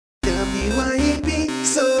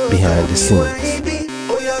Behind the scenes,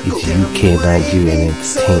 it's UK Nigerian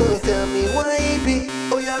entertainment.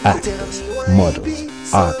 Actors,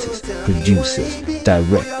 models, artists, producers,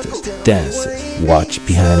 directors, dancers. Watch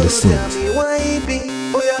behind the scenes.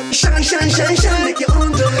 Shine, shine, shine, shine like you're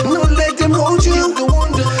under. Not let them hold you.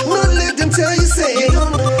 Not let them tell you say.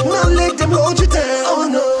 Not let them hold you down. Oh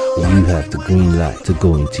no. You have the green light to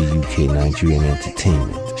go into UK Nigerian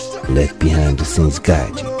entertainment. Let behind the scenes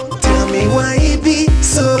guide you. Tell me why it be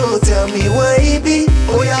so. Tell me why it be.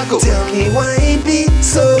 Oh yeah, go. Tell me why it be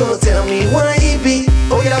so. Tell me why it be.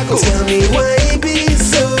 Oh yeah, go. Tell me why it be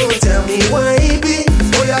so. Tell me why it be.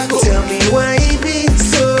 Oh yeah, go. Tell me why it be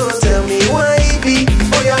so. Tell me why it be.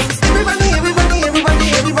 Oh yeah.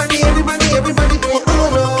 Everybody doing oh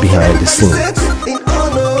no. Behind the scenes. Oh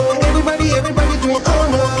no. Everybody doing oh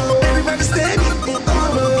no. Everybody steady in oh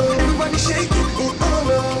no. Everybody shaking in oh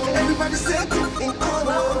no. Everybody steady in oh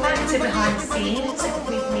no. Welcome back to Behind the Scenes.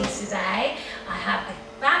 With me today, I have a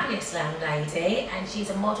fabulous young lady, and she's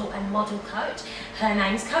a model and model coach. Her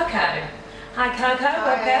name's COCO. Hi COCO,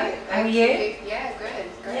 welcome. How are you? Yeah, good.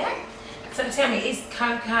 Great. Yeah. So tell me, is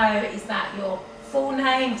COCO, is that your full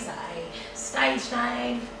name? Is that a stage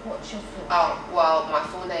name? What's your full name? Oh, well, my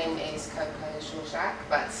full name is COCO Shawshack,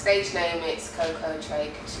 but stage name it's COCO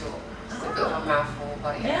Trey Couture. It's a bit of a mouthful,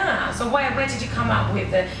 but yeah. Yeah, so where did you come up with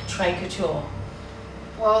the Trey Couture?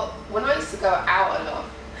 Well, when I used to go out a lot,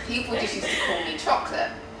 people just used to call me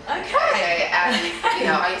chocolate. Okay. And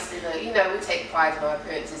I used to we take pride in our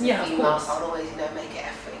appearances as females, so I'd always, make an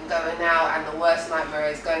effort in going out, and the worst nightmare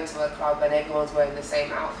is going to a club and everyone's wearing the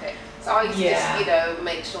same outfit. So I used to just,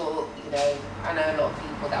 make sure, I know a lot of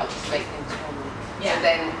people that would just make things for me. Yeah. And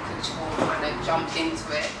then couture kind of jumped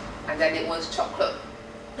into it, and then it was chocolate.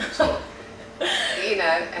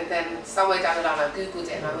 And then somewhere down the line I googled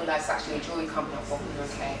it and I realised it's actually a jewellery company. I thought,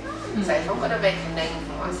 okay. So if I'm going to make a name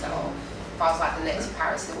for myself, if I was like the next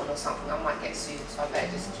Paris Hilton or something, I might get sued, so I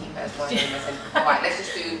better just keep it as my name. And say, alright, let's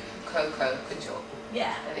just do COCO Couture.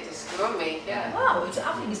 Yeah. And it just grew on me, yeah. Wow, I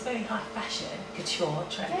think it's very high fashion, couture,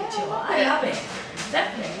 trend couture. I love it,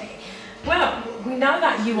 definitely. Well, we know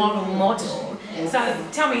that you are a model, so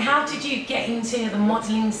tell me, how did you get into the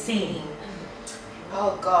modelling scene?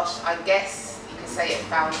 Oh gosh, I guess you could say it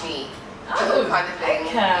found me. Oh, kind of thing.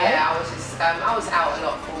 okay. Yeah, I was just, I was out a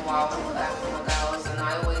lot for a while with my girls, and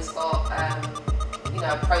I always got,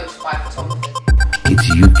 approached by photographers. It's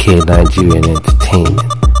UK Nigerian entertainment.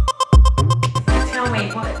 Tell me,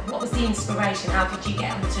 what was the inspiration? How did you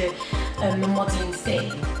get into the modelling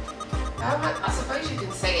scene? I suppose you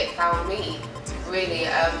can say it found me, really.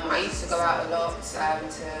 I used to go out a lot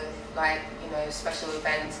to special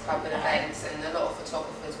events, clubbing events, and a lot of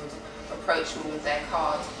photographers would approach me with their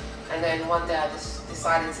cards. And then one day I just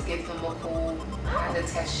decided to give them a call and a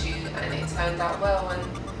test shoot, and it turned out well. And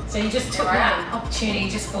so you just took that opportunity,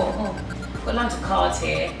 just thought, got loads of cards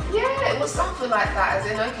here. Yeah, it was something like that, as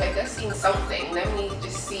in, okay, they're seeing something, let me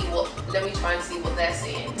try and see what they're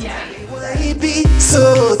seeing. Yeah. Why it be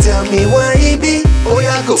so? Tell me why it be. Oh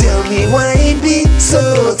yeah, go. Tell me why it be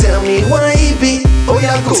so. Tell me why it be. Oh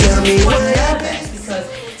yeah, go. Tell me why it be. Because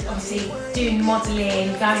obviously doing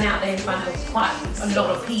modelling, going out there in front of quite a lot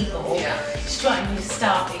of people, strutting your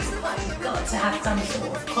stuff, you've got to have some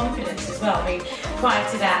sort of confidence as well. I mean, prior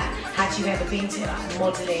to that, had you ever been to like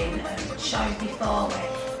modelling shows before where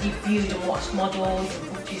you viewed and watched models and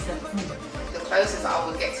thought to yourself, The closest I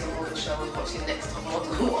would get to a model show was watching Next Top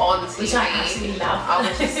Model on TV. Which I absolutely love.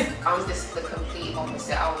 I was just the complete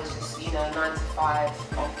opposite. I was just, 9 to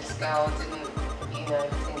 5 office girl, didn't,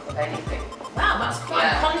 think of anything. Wow, that's quite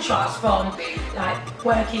a contrast from like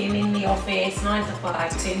working in the office 9 to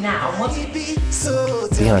 5 to now. What do you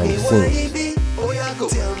Behind the scenes,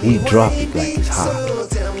 we drop it like it's hot.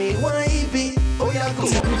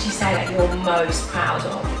 What would you say that you're most proud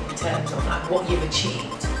of in terms of like what you've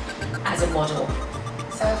achieved as a model?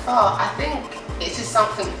 So far, I think it's just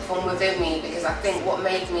something from within me, because I think what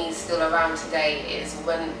made me still around today is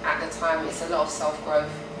when at the time it's a lot of self-growth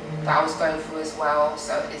that I was going through as well,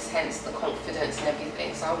 so it's hence the confidence and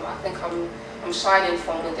everything. So I think I'm shining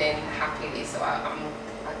from within happily, so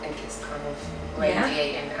I think it's kind of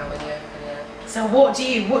radiating out in the open. So what do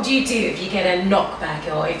you do if you get a knockback,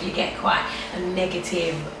 or if you get quite a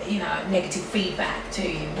negative, negative feedback to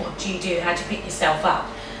you? What do you do? How do you pick yourself up?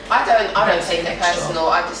 I don't take it personal.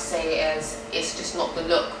 I just say it as it's just not the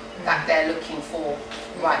look that they're looking for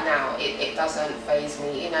right now. It doesn't faze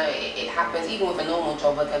me. It happens. Even with a normal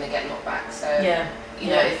job, we're going to get knocked back. So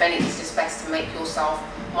if anything, it's just best to make yourself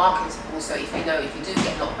marketable. So if you do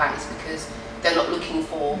get knocked back, it's because they're not looking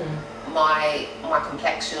for my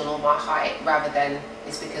complexion or my height, rather than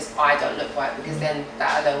it's because I don't look right, because then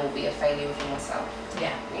that alone will be a failure within myself.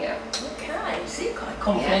 Yeah. Yeah. Okay, so you're quite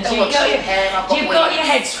confident. Yeah, You've got your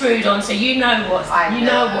head screwed on, so you know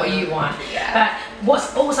what you want. Yeah. But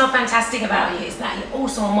what's also fantastic about you is that you're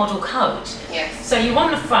also a model coach. Yes. So you're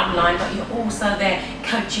on the front line, but you're also there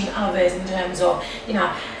coaching others in terms of, you know,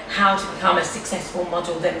 how to become a successful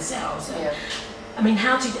model themselves. Yeah. I mean,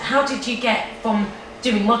 how did you get from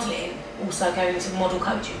doing modelling also going into model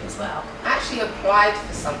coaching as well? I actually applied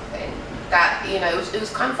for something that, you know, it was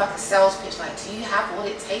kind of like a sales pitch, like, do you have what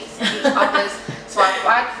it takes to teach others? So I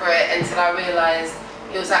applied for it until I realised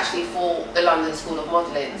it was actually for the London School of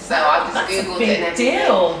Modelling. So I just Googled it and everything.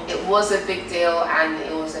 Deal. It was a big deal and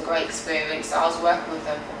it was a great experience. So I was working with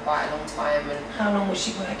them for quite a long time. And how long was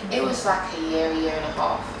she working? It was like a year and a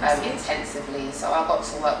half, intensively. So I got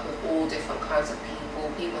to work with all different kinds of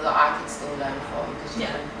people that I could still learn from, because you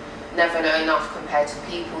can never know enough compared to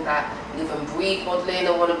people that live and breathe modelling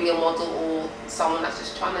and want to be a model, or someone that's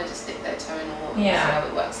just trying to just dip their toe in the water and see how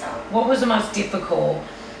it works out. What was the most difficult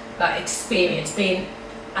experience being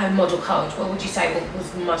a model coach? What would you say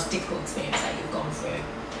was the most difficult experience that you've gone through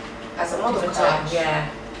as a model coach? Yeah.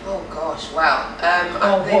 Oh gosh, wow.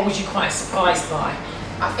 What was you quite surprised by?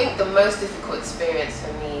 I think the most difficult experience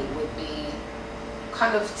for me would be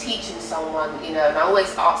kind of teaching someone, you know, and I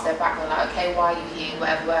always ask their background, like, okay, why are you here,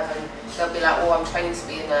 whatever, and they'll be like, oh, I'm training to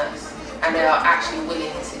be a nurse, and they are actually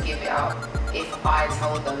willing to give it up if I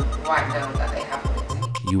tell them right now that they have what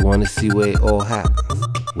it takes. You want to see where it all happens?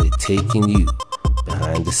 We're taking you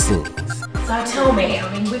behind the scenes. So tell me,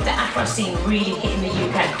 I mean, with the Afro scene really hitting the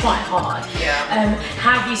UK quite hard,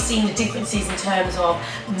 have you seen the differences in terms of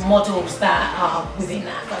models that are within the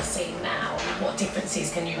Afro scene now? What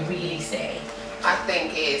differences can you really see? I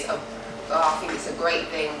think it's a great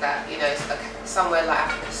thing that, you know, somewhere like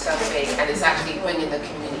Africa is so big, and it's actually bringing the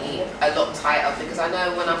community a lot tighter, because I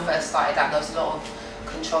know when I first started out there was a lot of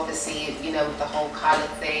controversy, you know, with the whole colour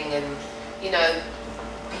thing, and, you know,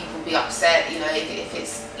 people be upset, you know, if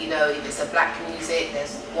it's, you know, if it's a black music,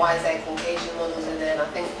 why is there Caucasian models in there? And I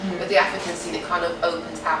think with the African scene, it kind of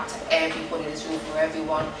opens out to everybody. There's room for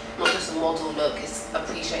everyone, not just a model look. It's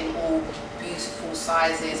appreciating all beautiful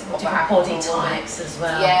sizes of African body types as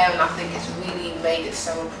well. Yeah, and I think it's really made it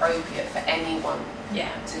so appropriate for anyone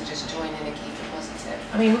to just join in and keep it positive.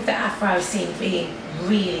 I mean, with the Afro scene being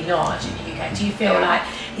really large in the UK, do you feel like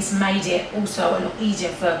it's made it also a lot easier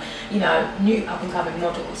for, you know, new up-and-coming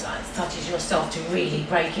models such as yourself to really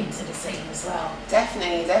break into the scene as well?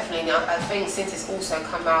 Definitely, definitely. I think since it's also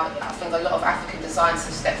come out, I think a lot of African designers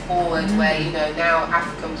have stepped forward where, you know, now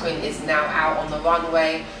African print is now out on the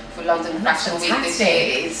runway for London Fashion Week this year.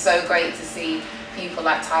 It is so great to see people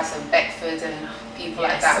like Tyson Beckford and people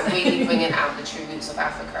like that really bringing out the true roots of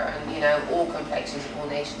Africa, and, you know, all complexions of all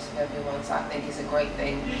nations of everyone. So I think it's a great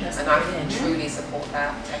thing, and I truly support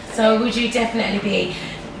that. Definitely. So would you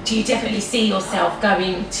do you definitely see yourself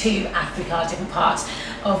going to Africa, different parts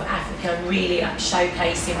of Africa, and really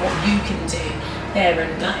showcasing what you can do there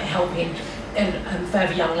and helping and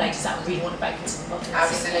further young ladies that really want to break into the modelling?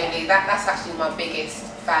 Absolutely, that's actually my biggest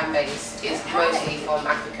fan base, is mostly from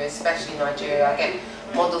Africa, especially Nigeria. I get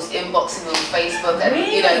models inboxing me on Facebook,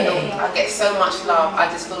 and you know, I get so much love.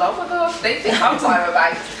 I just feel like, oh my gosh, they think I'm Tyra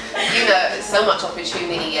Banks. You know, so much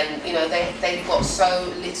opportunity, and you know, they've got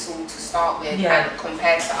so little to start with, and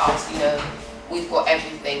compared to us, you know, we've got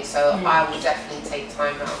everything. So I will definitely take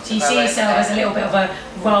time out. Do you see yourself as a little bit of a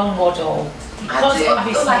role model? I do.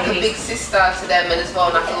 I feel like a big sister to them, and as well,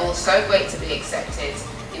 and I feel so great to be accepted.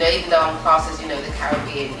 You know, even though I'm classed as, you know, the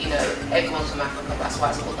Caribbean, you know, everyone's from Africa, that's why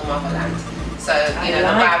it's called the motherland. So, you know,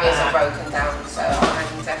 the barriers are broken down, so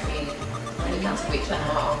I'm definitely looking to reach my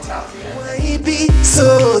arms out to them. Why it be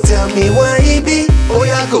so? Tell me why it be. Oh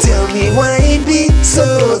yeah, go. Tell me why it be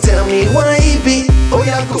so. Tell me why it be. Oh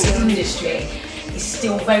yeah, go. The industry is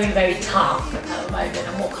still very, very tough at the moment,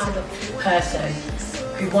 and what kind of person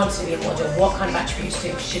who wants to be a model, what kind of attributes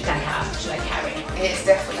should they have, should they carry? It's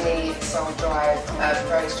definitely self-drive,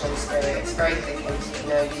 very strong spirit, it's very thick, you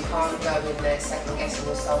know, you can't go in there second guessing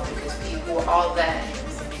yourself, because people are there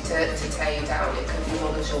to tear you down. It could be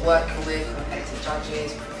models you're working with, competitive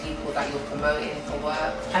judges, people that you're promoting for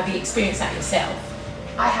work. Have you experienced that yourself?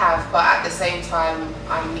 I have, but at the same time,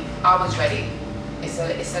 I was ready. It's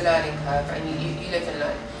a learning curve, and you live and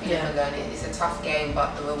learn. You live and learn it. It's a tough game,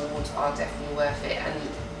 but the rewards are definitely worth it. And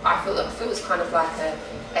I feel it's kind of like a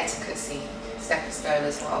etiquette stepping stone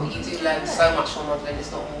as well. You do learn so much from modelling.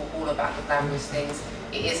 It's not all about the glamorous things.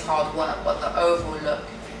 It is hard work, but the overall look,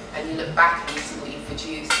 and you look back and you see what you've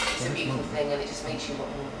produced, it's a beautiful thing, and it just makes you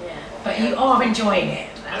want more. Yeah. But you are enjoying it.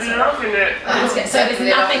 I'm loving it. So there's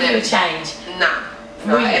nothing you would change? Nah.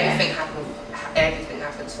 No, everything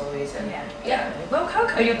happens for a reason. Yeah. Well,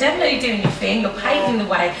 Coco, you're definitely doing your thing. You're paving the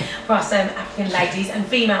way for us African ladies and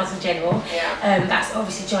females in general. That's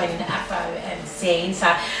obviously joining the Afro scene.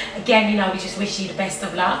 So again, you know, we just wish you the best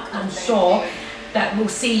of luck. I'm sure that we'll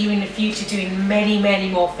see you in the future doing many, many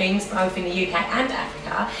more things, both in the UK and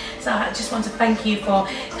Africa. So I just want to thank you for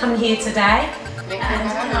coming here today. And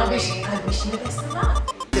I wish you the best of luck.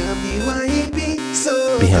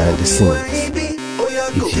 Behind the scenes,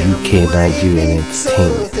 it's UK Nigerian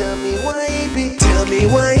Entertainment. Tell me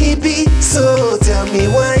why it be so. Tell me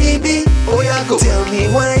why it be. Oh yeah, go. Tell me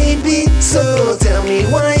why it be so. Tell me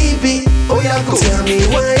why it be. Oh yeah, go. Tell me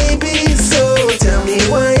why it be so. Tell me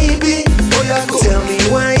why it be. Oh yeah, go. Tell me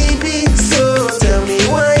why it be so. Tell me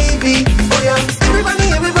why it be. Oh yeah. Everybody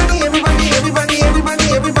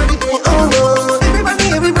doing oh no.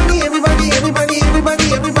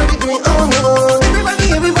 Everybody doing oh no.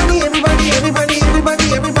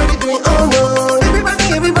 Everybody doing oh no.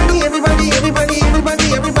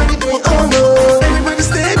 Everybody doing oh no. Everybody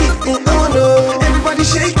steady, oh no. Everybody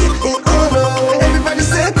shake.